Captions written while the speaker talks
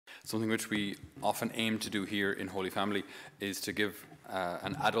Something which we often aim to do here in Holy Family is to give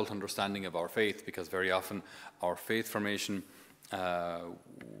an adult understanding of our faith, because very often our faith formation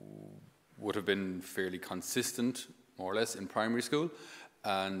would have been fairly consistent, more or less, in primary school,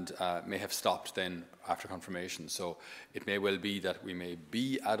 and may have stopped then after confirmation. So it may well be that we may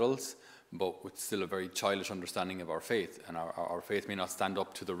be adults, but with still a very childish understanding of our faith, and our faith may not stand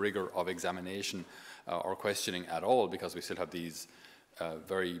up to the rigor of examination or questioning at all, because we still have these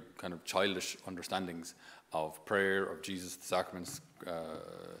very kind of childish understandings of prayer, of Jesus, the sacraments,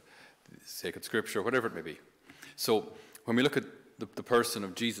 sacred scripture, whatever it may be. So when we look at the person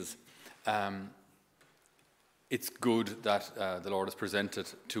of Jesus, it's good that the Lord is presented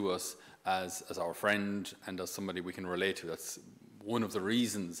to us as our friend and as somebody we can relate to. That's one of the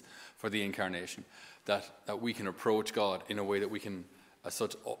reasons for the incarnation, that we can approach God in a way that we can, as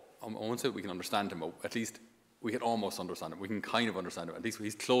such, I won't say we can understand him, but at least we can almost understand him. We can kind of understand him. At least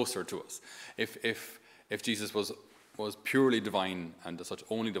he's closer to us. If Jesus was purely divine, and as such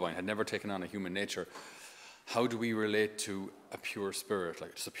only divine, had never taken on a human nature, how do we relate to a pure spirit,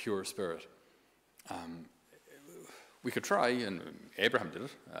 like just a pure spirit? We could try, and Abraham did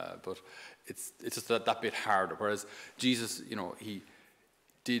it, but it's just that bit harder. Whereas Jesus, he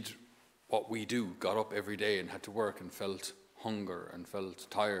did what we do, got up every day and had to work and felt hunger and felt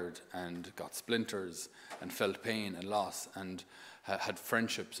tired and got splinters and felt pain and loss and had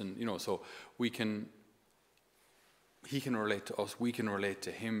friendships, and so he can relate to us, we can relate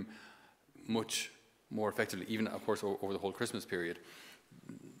to him much more effectively, even of course over the whole Christmas period.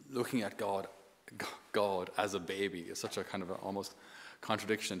 Looking at God as a baby is such a kind of almost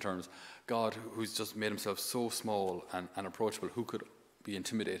contradiction in terms. God, who's just made himself so small and unapproachable, who could be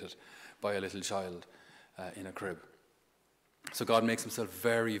intimidated by a little child in a crib? So God makes himself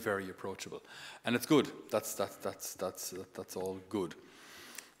very, very approachable, and it's good. That's all good.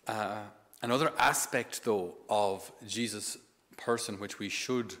 Another aspect, though, of Jesus' person, which we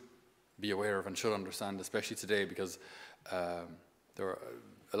should be aware of and should understand, especially today, because there are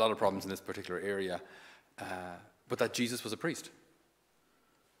a lot of problems in this particular area, but that Jesus was a priest.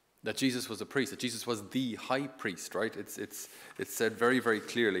 That Jesus was a priest. That Jesus was the high priest. Right? It's said very, very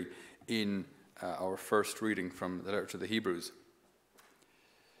clearly in our first reading from the letter to the Hebrews,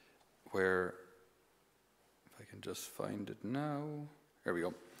 where, if I can just find it now, there we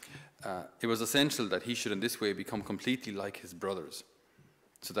go. It was essential that he should in this way become completely like his brothers,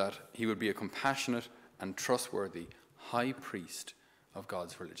 so that he would be a compassionate and trustworthy high priest of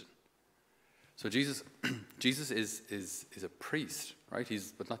God's religion. So Jesus is a priest, right?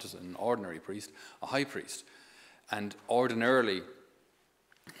 But not just an ordinary priest, a high priest. And ordinarily,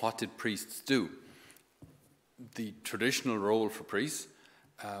 what did priests do? The traditional role for priests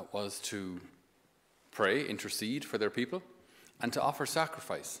was to pray, intercede for their people, and to offer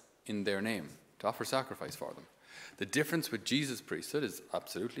sacrifice in their name, to offer sacrifice for them. The difference with Jesus' priesthood is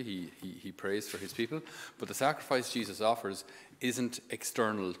absolutely he prays for his people, but the sacrifice Jesus offers isn't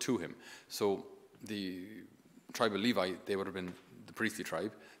external to him. So the tribe of Levi, they would have been the priestly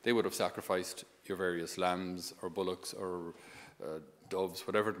tribe. They would have sacrificed your various lambs or bullocks or doves,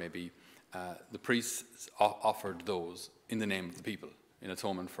 whatever it may be. The priests offered those in the name of the people, in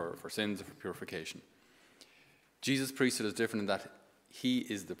atonement for sins and for purification. Jesus' priesthood is different in that he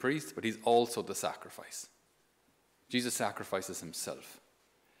is the priest, but he's also the sacrifice. Jesus sacrifices himself.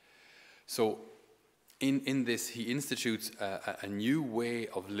 So in this, he institutes a new way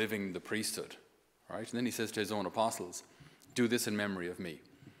of living the priesthood, right? And then he says to his own apostles, do this in memory of me.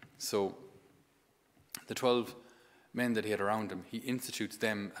 So the 12 men that he had around him, he institutes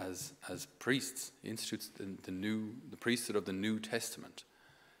them as priests. He institutes the priesthood of the New Testament,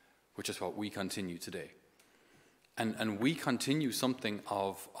 which is what we continue today. And we continue something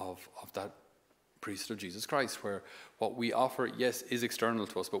of that priesthood of Jesus Christ, where what we offer, yes, is external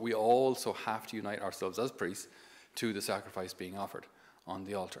to us, but we also have to unite ourselves as priests to the sacrifice being offered on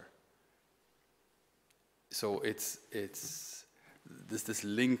the altar. So it's this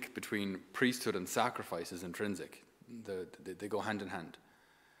link between priesthood and sacrifice is intrinsic. They go hand in hand.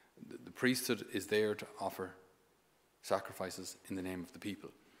 The priesthood is there to offer sacrifices in the name of the people.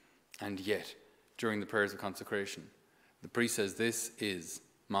 And yet, during the prayers of consecration, the priest says, this is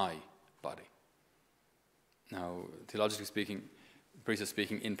my body. Now, theologically speaking, the priest is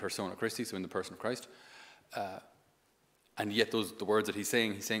speaking in persona Christi, so in the person of Christ. And yet the words that he's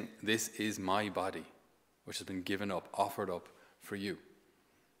saying, this is my body, which has been given up, offered up for you.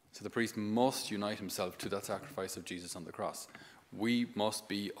 So the priest must unite himself to that sacrifice of Jesus on the cross. We must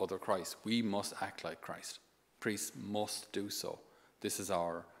be other Christ. We must act like Christ. Priests must do so. This is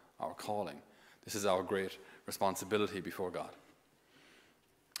our calling. This is our great responsibility before God.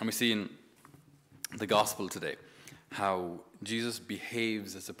 And we see in the gospel today how Jesus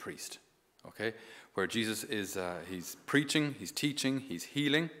behaves as a priest, okay? Where Jesus is, he's preaching, he's teaching, he's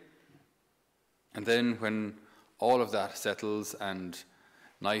healing. And then when all of that settles and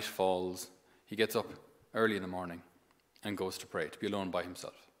night falls, he gets up early in the morning and goes to pray, to be alone by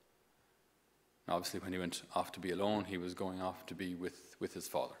himself. Now, obviously, when he went off to be alone, he was going off to be with his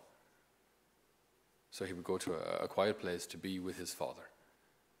Father. So he would go to a quiet place to be with his Father,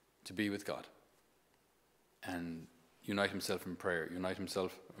 to be with God, and unite himself in prayer, unite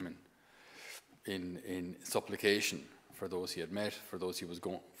himself, in supplication for those he had met, for those he was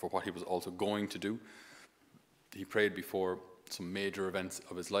for what he was also going to do. He prayed before some major events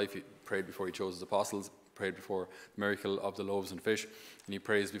of his life. He prayed before he chose his apostles, prayed before the miracle of the loaves and fish, and he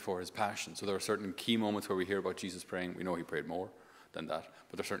prays before his passion. So there are certain key moments where we hear about Jesus praying. We know he prayed more than that,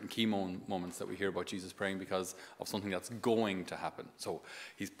 but there are certain key moments that we hear about Jesus praying because of something that's going to happen. So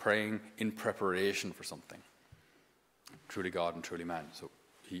he's praying in preparation for something. Truly God and truly man. So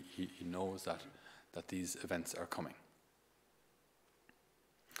he knows that these events are coming.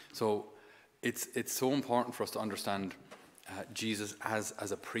 So it's so important for us to understand Jesus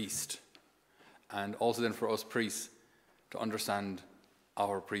as a priest, and also then for us priests to understand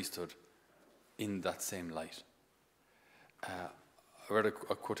our priesthood in that same light. I read a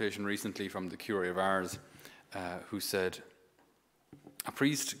quotation recently from the Curé of Ars who said, "A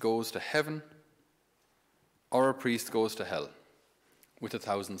priest goes to heaven or a priest goes to hell with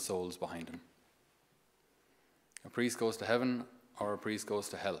 1,000 souls behind him." A priest goes to heaven or a priest goes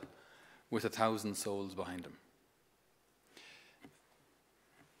to hell with 1,000 souls behind him.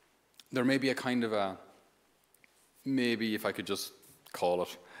 There may be a kind of maybe if I could just call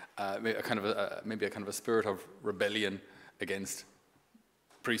it, maybe a kind of a spirit of rebellion against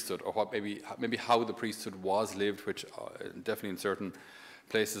priesthood, or what maybe how the priesthood was lived, which definitely in certain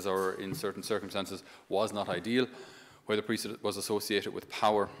places or in certain circumstances was not ideal, where the priesthood was associated with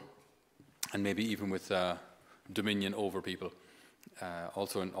power and maybe even with dominion over people.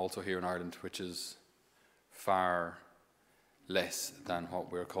 Also here in Ireland, which is far less than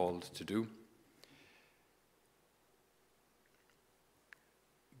what we're called to do.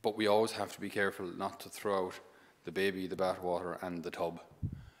 But we always have to be careful not to throw out the baby, the bathwater, and the tub.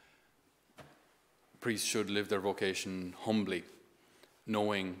 Priests should live their vocation humbly,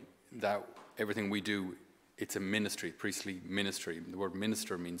 knowing that everything we do, it's a ministry, priestly ministry. The word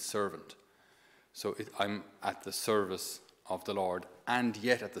minister means servant. So I'm at the service of the Lord, and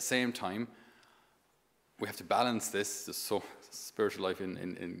yet at the same time, we have to balance this. So spiritual life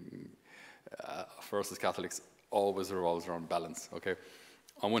for us as Catholics always revolves around balance, okay?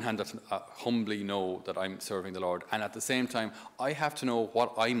 On one hand, I have to humbly know that I'm serving the Lord, and at the same time, I have to know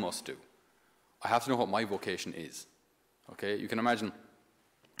what I must do. I have to know what my vocation is, okay? You can imagine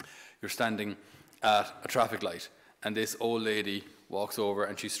you're standing at a traffic light, and this old lady walks over,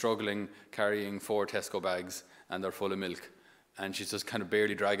 and she's struggling, carrying 4 Tesco bags, and they're full of milk, and she's just kind of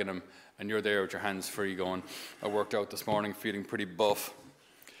barely dragging them, and you're there with your hands free going, "I worked out this morning, feeling pretty buff.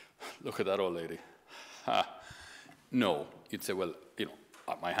 Look at that old lady." No, you'd say, well,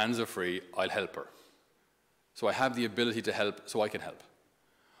 my hands are free, I'll help her. So I have the ability to help, so I can help.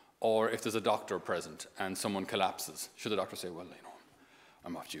 Or if there's a doctor present and someone collapses, should the doctor say, well,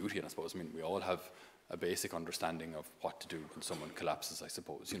 I'm off duty, and I suppose, we all have a basic understanding of what to do when someone collapses, I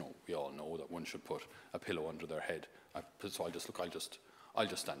suppose. We all know that one should put a pillow under their head. So I'll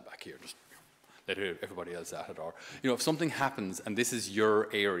just stand back here, just let everybody else at it. Or, if something happens and this is your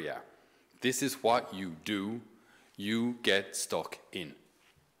area, this is what you do, you get stuck in.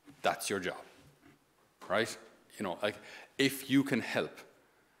 That's your job, right? If you can help,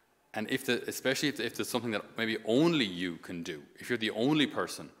 and especially if there's something that maybe only you can do, if you're the only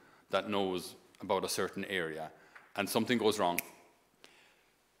person that knows about a certain area and something goes wrong,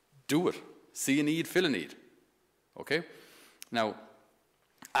 do it. See a need, fill a need, okay? Now,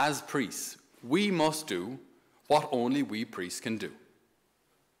 as priests, we must do what only we priests can do.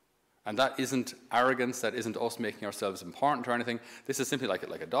 And that isn't arrogance, that isn't us making ourselves important or anything. This is simply like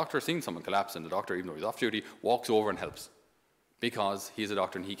a doctor seeing someone collapse, and the doctor, even though he's off duty, walks over and helps. Because he's a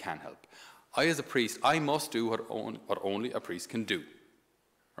doctor and he can help. I, as a priest, I must do what only a priest can do.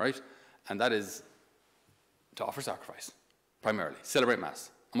 Right? And that is to offer sacrifice, primarily. Celebrate Mass.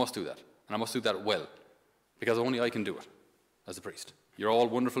 I must do that. And I must do that well. Because only I can do it as a priest. You're all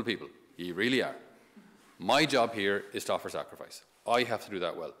wonderful people. You really are. My job here is to offer sacrifice. I have to do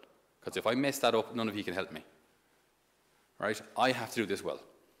that well. Because if I mess that up, none of you can help me. Right? I have to do this well.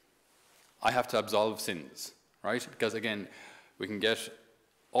 I have to absolve sins. Right? Because again, we can get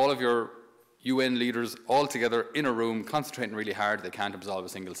all of your UN leaders all together in a room, concentrating really hard, they can't absolve a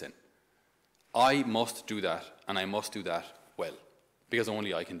single sin. I must do that, and I must do that well, because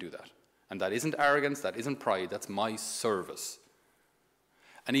only I can do that. And that isn't arrogance, that isn't pride, that's my service.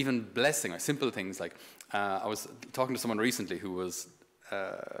 And even blessing, simple things like, I was talking to someone recently who was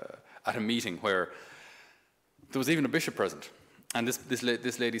at a meeting where there was even a bishop present. And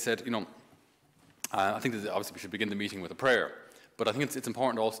this lady said, I think that obviously we should begin the meeting with a prayer. But I think it's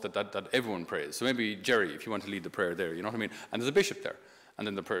important also that everyone prays. So maybe, Jerry, if you want to lead the prayer there, you know what I mean? And there's a bishop there. And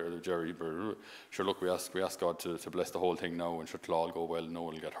then the prayer, Jerry, sure, look, we ask God to bless the whole thing now, and should all go well, no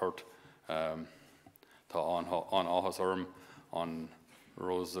one will get hurt. On Áthas Orm, on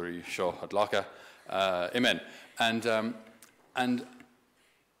Rosary Seo at Lacha. Amen. And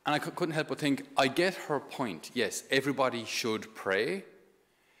I couldn't help but think, I get her point. Yes, everybody should pray.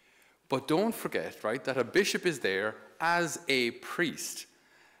 But don't forget, right, that a bishop is there as a priest.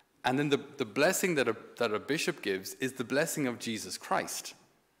 And then the blessing that a bishop gives is the blessing of Jesus Christ.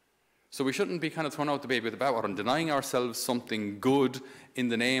 So we shouldn't be kind of throwing out the baby with the bathwater and denying ourselves something good in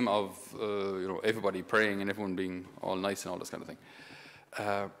the name of everybody praying and everyone being all nice and all this kind of thing.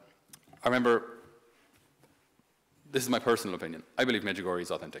 I remember, this is my personal opinion, I believe Medjugorje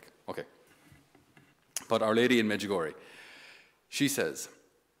is authentic. Okay. But Our Lady in Medjugorje, she says,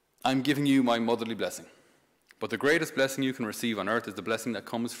 I'm giving you my motherly blessing. But the greatest blessing you can receive on earth is the blessing that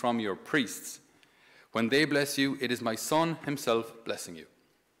comes from your priests. When they bless you, it is my Son himself blessing you.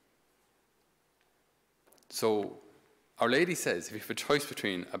 So Our Lady says, if you have a choice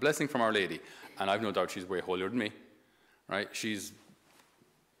between a blessing from Our Lady, and I've no doubt she's way holier than me, right? She's,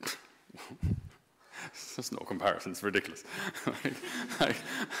 there's no comparison, it's ridiculous.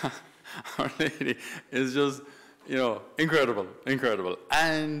 Our Lady is just, incredible, incredible.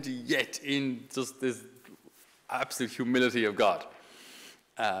 And yet, in just this absolute humility of God,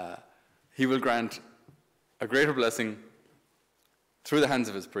 he will grant a greater blessing through the hands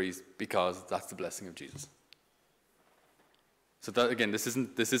of his priest, because that's the blessing of Jesus. So that, again, this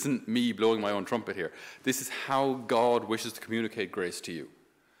isn't me blowing my own trumpet here. This is how God wishes to communicate grace to you.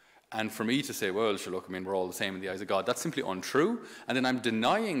 And for me to say, well, sure, look, we're all the same in the eyes of God, that's simply untrue. And then I'm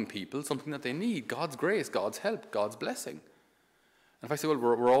denying people something that they need, God's grace, God's help, God's blessing. And if I say, well,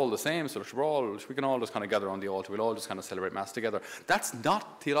 we're all the same, so we can all just kind of gather on the altar, we'll all just kind of celebrate Mass together. That's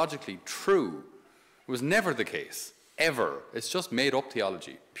not theologically true. It was never the case, ever. It's just made up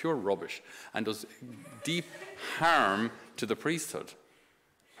theology, pure rubbish, and does deep harm to the priesthood.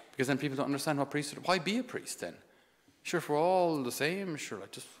 Because then people don't understand what priesthood, why be a priest then? Sure, if we're all the same, sure,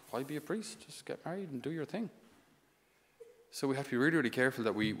 just why be a priest? Just get married and do your thing. So we have to be really, really careful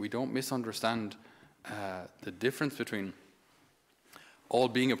that we don't misunderstand the difference between all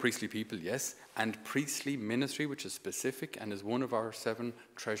being a priestly people, yes, and priestly ministry, which is specific and is one of our 7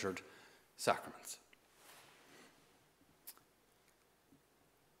 treasured sacraments.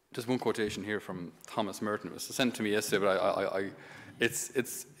 Just one quotation here from Thomas Merton. It was sent to me yesterday, but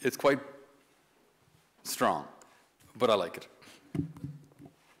it's quite strong, but I like it.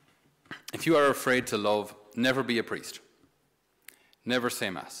 If you are afraid to love, never be a priest. Never say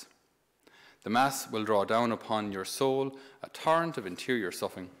Mass. The Mass will draw down upon your soul a torrent of interior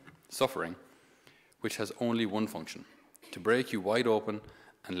suffering, which has only one function, to break you wide open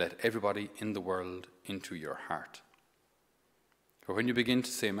and let everybody in the world into your heart. For when you begin to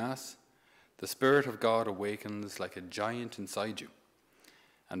say Mass, the Spirit of God awakens like a giant inside you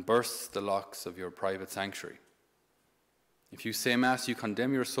and bursts the locks of your private sanctuary. If you say Mass, you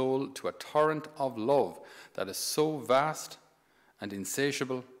condemn your soul to a torrent of love that is so vast and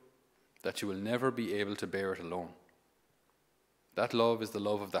insatiable that you will never be able to bear it alone. That love is the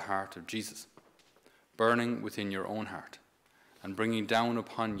love of the heart of Jesus, burning within your own heart and bringing down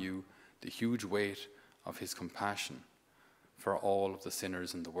upon you the huge weight of his compassion for all of the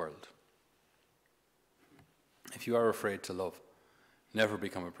sinners in the world. If you are afraid to love, never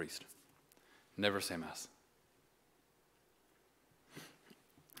become a priest. Never say Mass.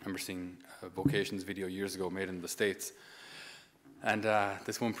 I remember seeing a vocations video years ago made in the States, and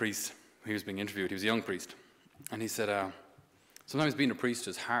this one priest, he was being interviewed, he was a young priest, and he said, sometimes being a priest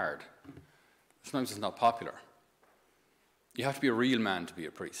is hard. Sometimes it's not popular. You have to be a real man to be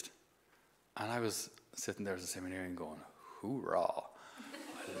a priest. And I was sitting there as a seminarian going, hoorah.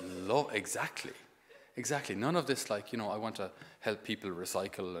 I love, exactly. None of this like, I want to help people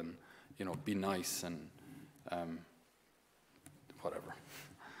recycle and, be nice and whatever.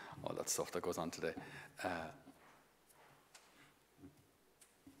 All that stuff that goes on today.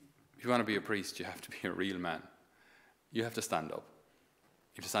 If you want to be a priest, you have to be a real man. You have to stand up.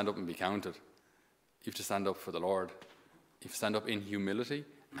 You have to stand up and be counted. You have to stand up for the Lord. You have to stand up in humility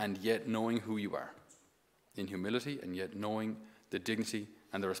and yet knowing who you are. In humility, and yet knowing the dignity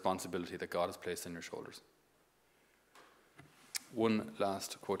and the responsibility that God has placed on your shoulders. One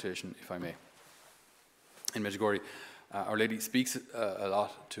last quotation, if I may. In Medjugorje, Our Lady speaks a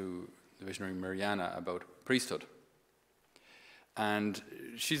lot to the visionary Mariana about priesthood. And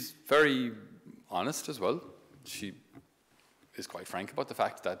she's very honest as well. She is quite frank about the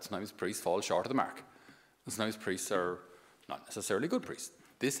fact that sometimes priests fall short of the mark. And sometimes priests are not necessarily good priests.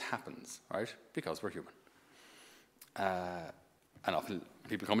 This happens, right? Because we're human. And often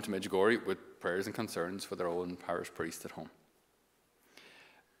people come to Medjugorje with prayers and concerns for their own parish priest at home.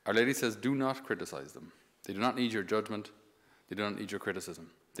 Our Lady says, do not criticize them. They do not need your judgment. They do not need your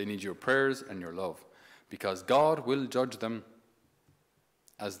criticism. They need your prayers and your love, because God will judge them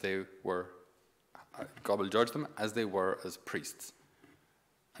as they were. God will judge them as they were as priests,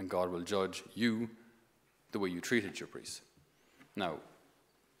 and God will judge you the way you treated your priests. Now,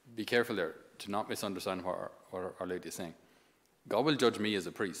 be careful there to not misunderstand what Our Lady is saying. God will judge me as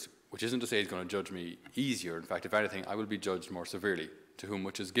a priest, which isn't to say he's going to judge me easier. In fact, if anything, I will be judged more severely. To whom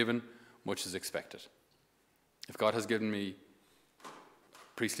much is given, much is expected. If God has given me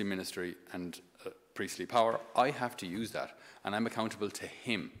priestly ministry and priestly power, I have to use that, and I'm accountable to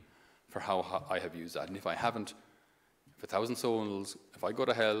him for how I have used that. And if I haven't, if 1,000 souls, if I go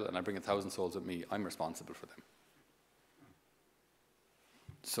to hell and I bring 1,000 souls with me, I'm responsible for them.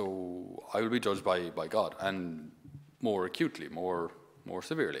 So I will be judged by God, and more acutely, more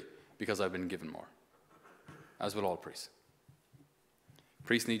severely, because I've been given more, as will all priests.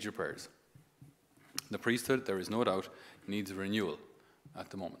 Priests need your prayers. The priesthood, there is no doubt, needs renewal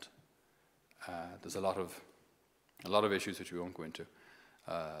at the moment. There's a lot of issues which we won't go into.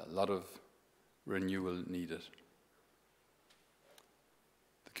 A lot of renewal needed.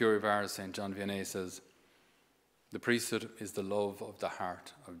 The Curé of Ars, St. John Vianney, says, the priesthood is the love of the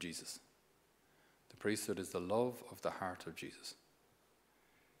heart of Jesus. The priesthood is the love of the heart of Jesus.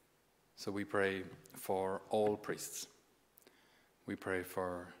 So we pray for all priests. We pray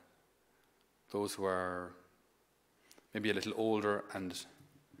for those who are maybe a little older and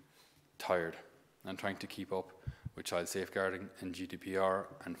tired and trying to keep up with child safeguarding and GDPR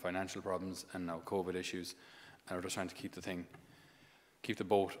and financial problems and now COVID issues, and are just trying to keep the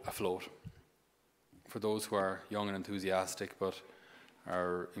boat afloat. For those who are young and enthusiastic but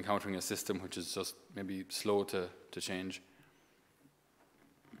are encountering a system which is just maybe slow to change.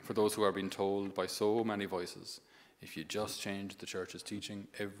 For those who are being told by so many voices, if you just change the church's teaching,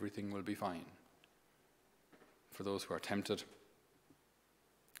 everything will be fine. For those who are tempted,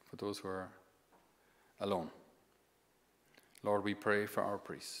 for those who are alone. Lord, we pray for our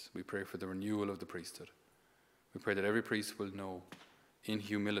priests. We pray for the renewal of the priesthood. We pray that every priest will know in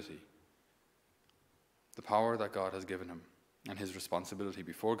humility the power that God has given him and his responsibility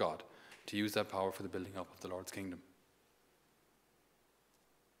before God to use that power for the building up of the Lord's kingdom.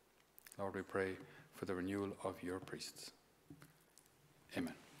 Lord, we pray for the renewal of your priests.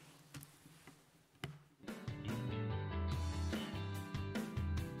 Amen.